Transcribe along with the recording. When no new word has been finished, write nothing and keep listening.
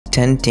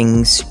10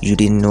 things you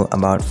didn't know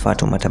about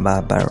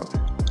Fatoumatta Barrow.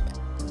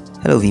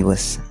 Hello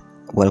viewers,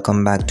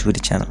 welcome back to the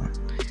channel.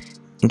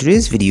 In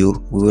today's video,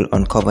 we will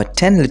uncover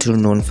 10 little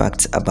known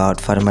facts about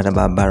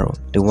Fatoumatta Barrow,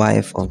 the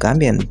wife of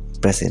Gambian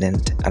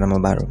President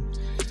Adama Barrow.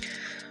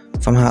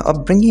 From her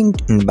upbringing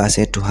in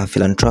Basse to her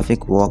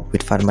philanthropic work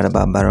with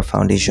Fatoumatta Barrow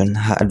Foundation,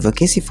 her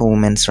advocacy for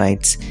women's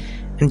rights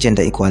and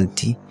gender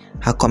equality,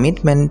 her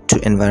commitment to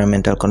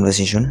environmental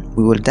conservation,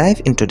 we will dive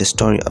into the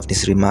story of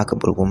this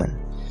remarkable woman.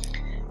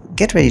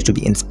 Get ready to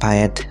be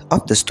inspired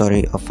of the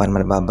story of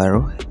Fatoumatta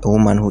Barrow, a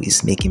woman who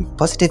is making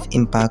positive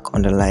impact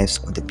on the lives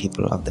of the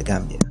people of the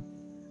Gambia.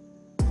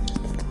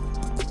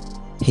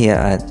 Here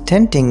are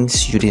 10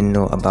 things you didn't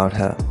know about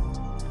her.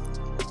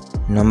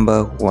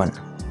 Number 1.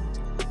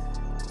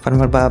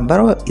 Fatoumatta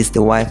Barrow is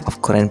the wife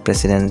of current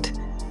president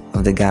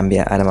of the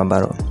Gambia, Adama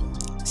Barrow.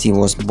 She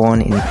was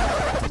born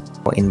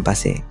in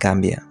Basse,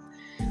 Gambia,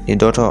 the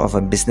daughter of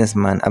a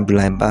businessman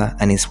Abdoulaye Ba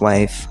and his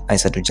wife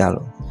Aissatou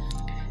Jallow.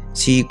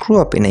 She grew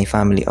up in a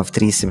family of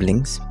 3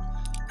 siblings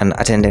and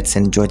attended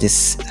St. George's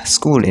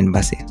School in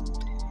Basse.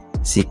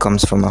 She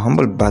comes from a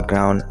humble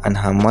background, and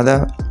her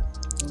mother,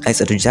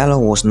 Aissatou Jallow,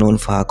 was known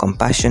for her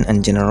compassion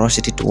and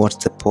generosity towards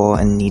the poor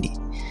and needy.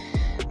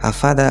 Her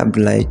father,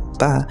 Abdoulaye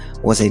Ba,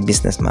 was a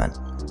businessman.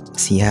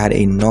 She had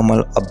a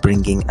normal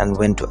upbringing and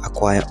went to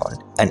acquire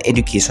an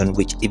education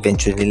which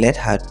eventually led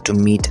her to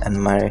meet and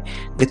marry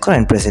the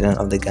current president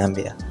of the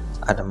Gambia,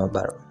 Adama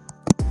Barrow.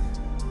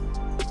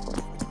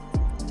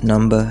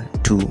 Number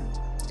 2.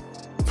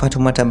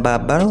 Fatoumatta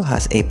Barrow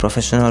has a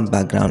professional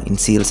background in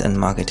sales and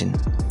marketing.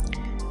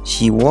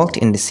 She worked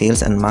in the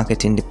sales and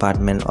marketing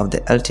department of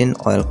the Elton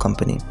Oil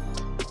Company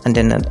and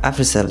then at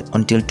Africell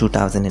until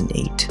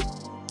 2008.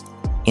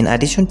 In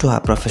addition to her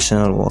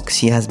professional work,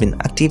 she has been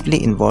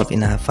actively involved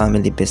in her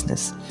family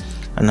business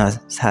and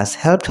has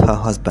helped her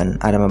husband,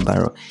 Adama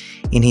Barrow,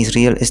 in his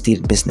real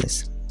estate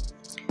business.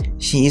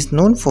 She is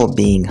known for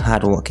being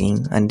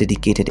hardworking and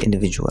dedicated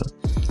individual,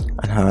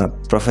 and her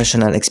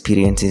professional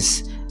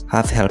experiences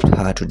have helped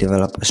her to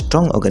develop a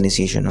strong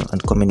organizational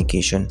and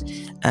communication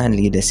and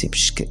leadership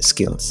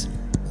skills.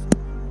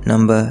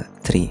 Number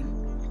 3.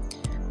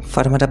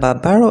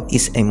 Fatoumatta Barrow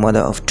is a mother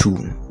of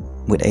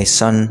 2, with a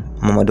son,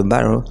 Mamadou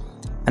Barrow,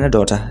 and a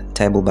daughter,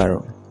 Taibu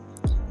Barrow.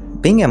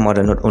 Being a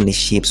mother not only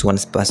shapes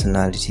one's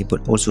personality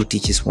but also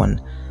teaches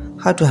one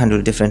how to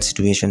handle different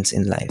situations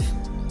in life,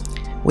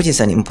 which is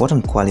an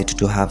important quality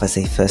to have as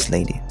a first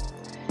lady.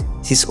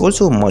 She is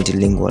also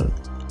multilingual,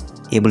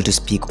 able to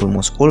speak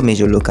almost all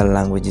major local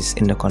languages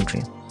in the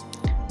country,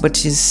 but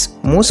she is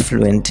most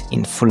fluent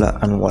in Fula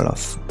and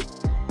Wolof.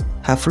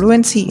 Her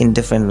fluency in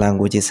different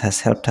languages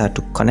has helped her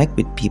to connect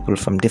with people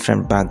from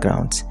different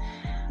backgrounds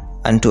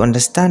and to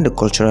understand the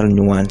cultural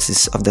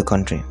nuances of the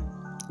country.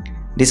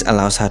 This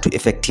allows her to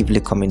effectively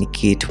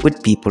communicate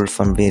with people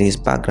from various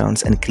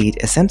backgrounds and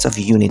create a sense of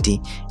unity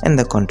in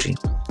the country,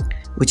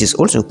 which is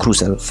also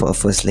crucial for a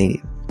first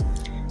lady.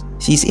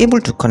 She is able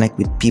to connect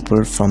with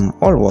people from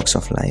all walks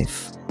of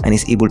life and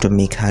is able to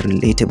make her a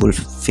relatable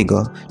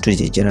figure to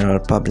the general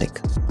public.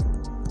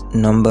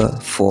 Number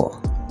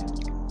 4.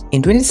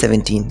 In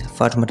 2017,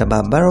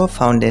 Fatoumatta Barrow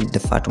founded the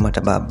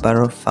Fatoumatta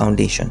Barrow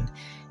Foundation,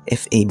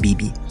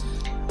 FABB,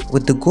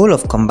 with the goal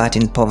of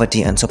combating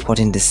poverty and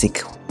supporting the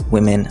sick,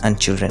 women and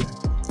children.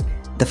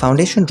 The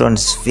foundation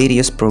runs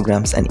various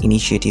programs and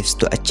initiatives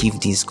to achieve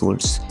these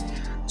goals,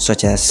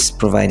 such as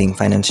providing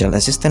financial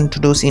assistance to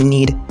those in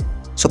need,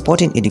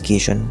 supporting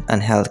education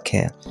and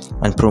healthcare,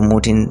 and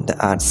promoting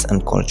the arts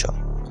and culture.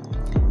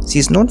 She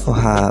is known for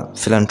her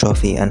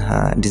philanthropy and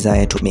her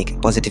desire to make a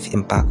positive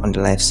impact on the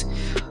lives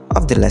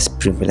of the less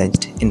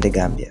privileged in the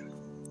Gambia.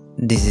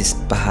 This is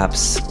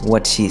perhaps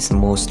what she is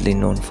mostly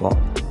known for.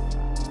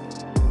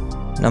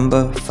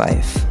 Number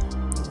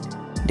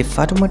 5. The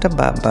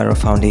Fatoumatta Barrow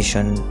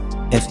Foundation,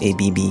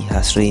 FABB,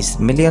 has raised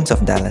millions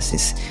of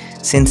dollars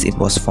since it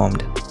was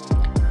formed.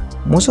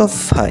 Most of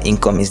her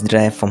income is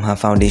derived from her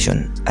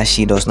foundation, as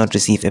she does not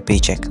receive a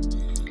paycheck.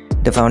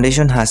 The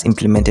foundation has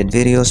implemented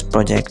various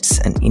projects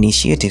and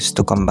initiatives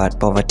to combat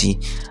poverty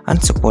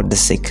and support the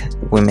sick,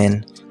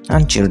 women,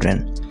 and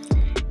children.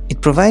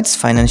 It provides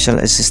financial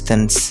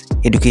assistance,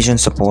 education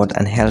support,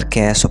 and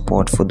healthcare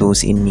support for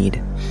those in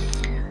need.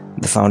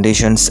 The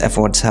foundation's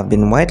efforts have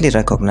been widely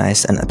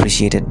recognized and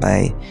appreciated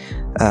by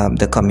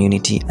the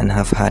community and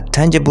have had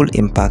tangible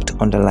impact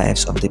on the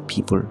lives of the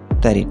people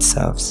that it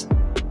serves.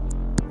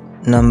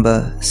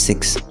 Number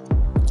 6.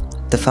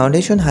 The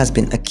foundation has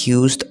been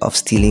accused of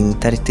stealing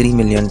 $33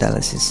 million,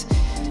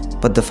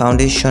 but the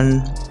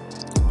foundation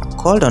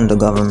called on the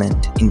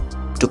government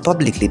to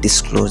publicly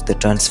disclose the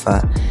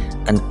transfer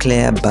and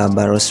clear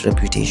Barrow's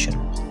reputation.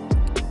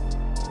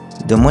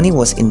 The money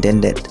was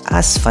intended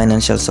as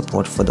financial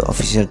support for the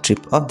official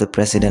trip of the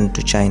president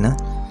to China,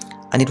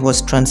 and it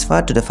was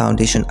transferred to the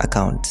foundation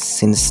account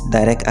since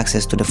direct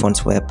access to the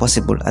funds were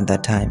possible at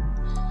that time.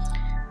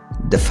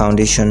 The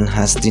foundation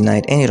has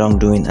denied any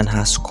wrongdoing and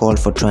has called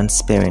for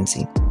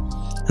transparency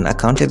and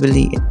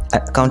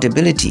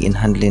accountability in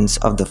handling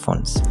of the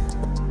funds.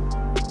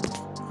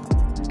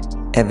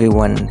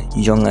 Everyone,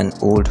 young and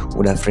old,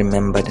 would have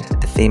remembered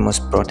the famous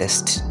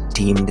protest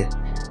deemed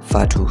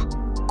Fatu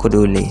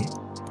Kodole.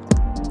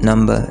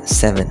 Number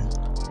 7.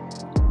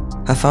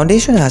 Her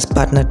foundation has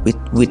partnered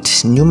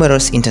with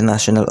numerous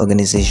international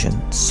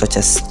organizations such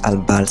as Al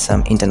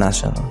Balsam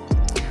International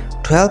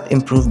to help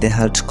improve the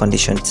health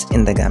conditions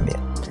in the Gambia.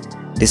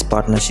 This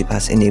partnership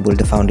has enabled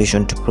the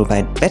foundation to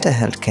provide better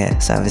healthcare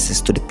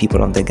services to the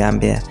people of the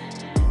Gambia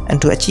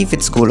and to achieve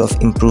its goal of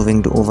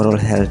improving the overall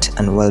health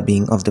and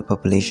well-being of the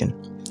population.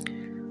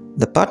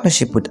 The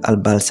partnership with Al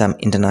Balsam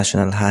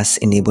International has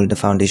enabled the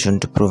foundation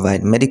to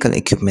provide medical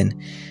equipment,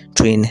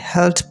 train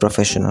health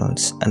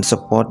professionals, and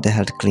support the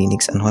health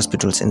clinics and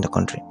hospitals in the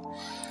country.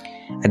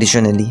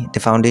 Additionally, the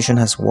foundation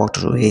has worked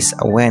to raise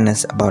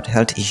awareness about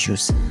health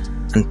issues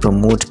and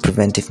promote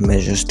preventive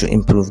measures to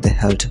improve the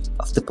health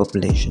of the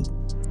population.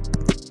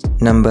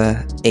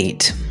 Number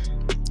 8.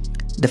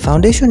 The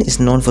foundation is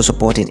known for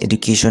supporting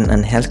education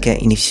and healthcare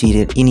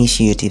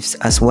initiatives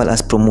as well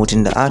as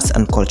promoting the arts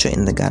and culture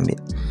in the Gambia.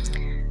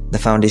 The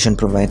foundation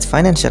provides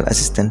financial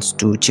assistance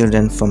to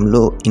children from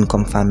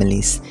low-income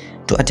families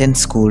to attend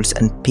schools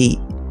and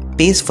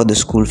pays for the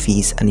school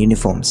fees and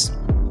uniforms.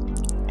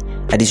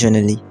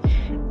 Additionally,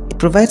 it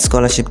provides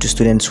scholarship to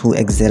students who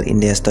excel in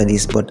their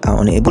studies but are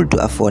unable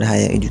to afford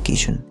higher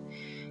education.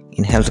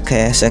 In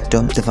healthcare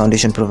sector, the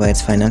foundation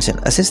provides financial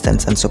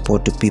assistance and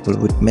support to people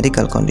with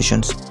medical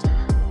conditions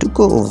to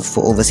go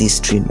for overseas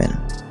treatment.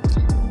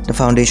 The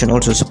foundation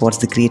also supports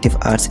the creative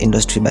arts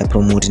industry by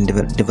promoting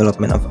the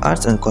development of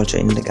arts and culture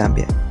in the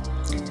Gambia.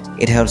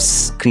 It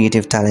helps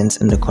creative talents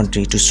in the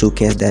country to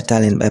showcase their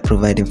talent by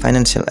providing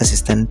financial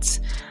assistance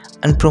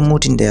and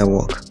promoting their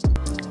work.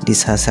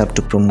 This has helped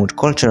to promote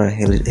cultural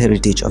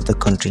heritage of the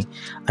country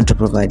and to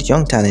provide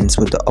young talents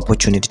with the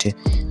opportunity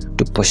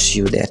to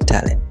pursue their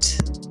talents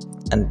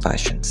and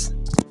passions.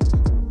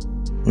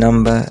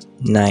 Number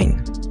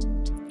 9.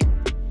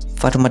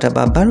 Fatoumatta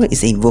Barrow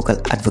is a vocal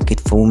advocate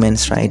for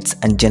women's rights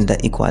and gender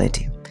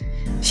equality.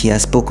 She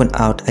has spoken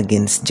out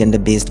against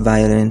gender-based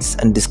violence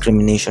and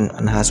discrimination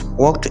and has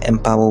worked to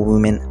empower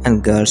women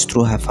and girls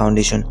through her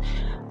foundation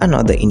and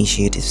other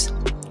initiatives.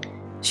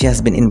 She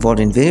has been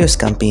involved in various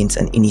campaigns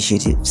and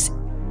initiatives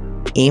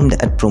aimed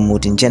at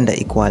promoting gender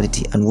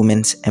equality and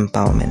women's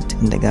empowerment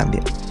in the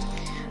Gambia.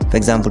 For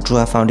example, through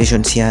her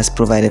foundation, she has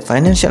provided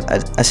financial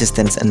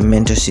assistance and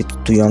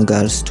mentorship to young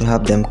girls to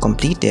help them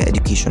complete their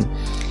education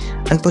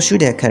and pursue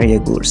their career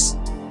goals.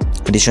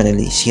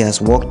 Additionally, she has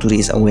worked to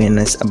raise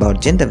awareness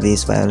about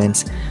gender-based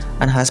violence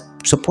and has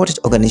supported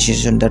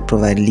organizations that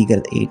provide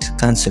legal aid,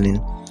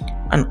 counseling,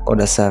 and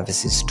other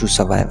services to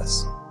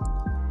survivors.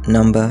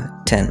 Number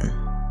 10.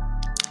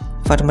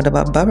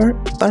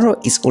 Fatoumatta Barrow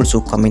is also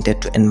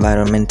committed to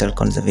environmental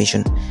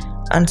conservation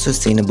and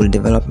sustainable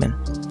development.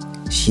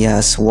 She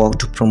has worked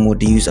to promote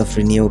the use of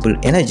renewable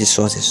energy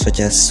sources such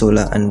as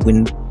solar and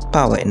wind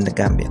power in the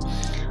Gambia,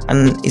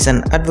 and is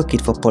an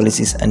advocate for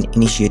policies and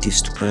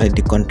initiatives to protect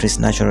the country's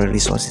natural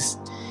resources.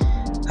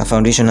 Her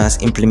foundation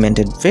has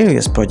implemented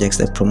various projects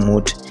that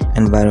promote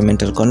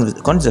environmental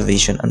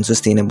conservation and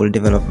sustainable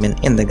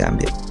development in the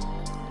Gambia.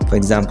 For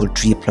example,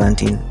 tree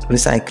planting,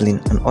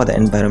 recycling, and other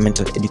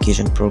environmental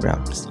education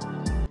programs.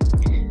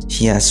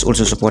 She has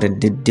also supported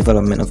the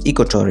development of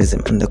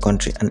ecotourism in the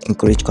country and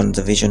encouraged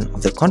conservation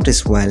of the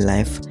country's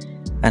wildlife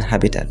and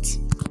habitats.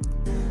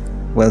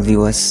 Well,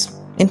 viewers,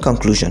 in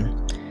conclusion,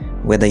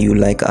 whether you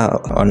like her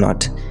or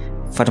not,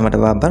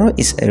 Fatoumatta Barrow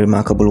is a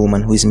remarkable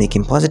woman who is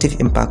making positive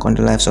impact on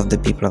the lives of the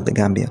people of the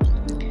Gambia.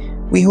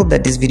 We hope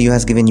that this video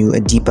has given you a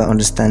deeper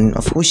understanding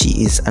of who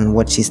she is and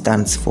what she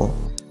stands for.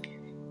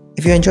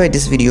 If you enjoyed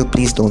this video,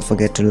 please don't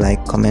forget to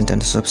like, comment,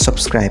 and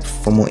subscribe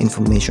for more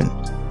information.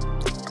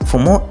 For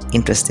more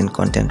interesting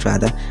content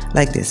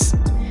like this.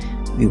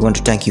 We want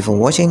to thank you for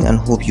watching and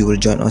hope you will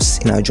join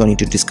us in our journey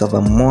to discover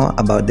more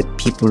about the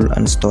people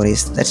and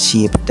stories that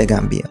shape the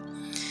Gambia.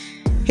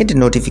 Hit the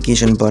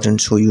notification button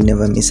so you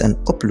never miss an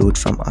upload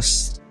from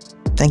us.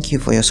 Thank you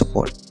for your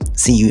support.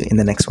 See you in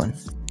the next one.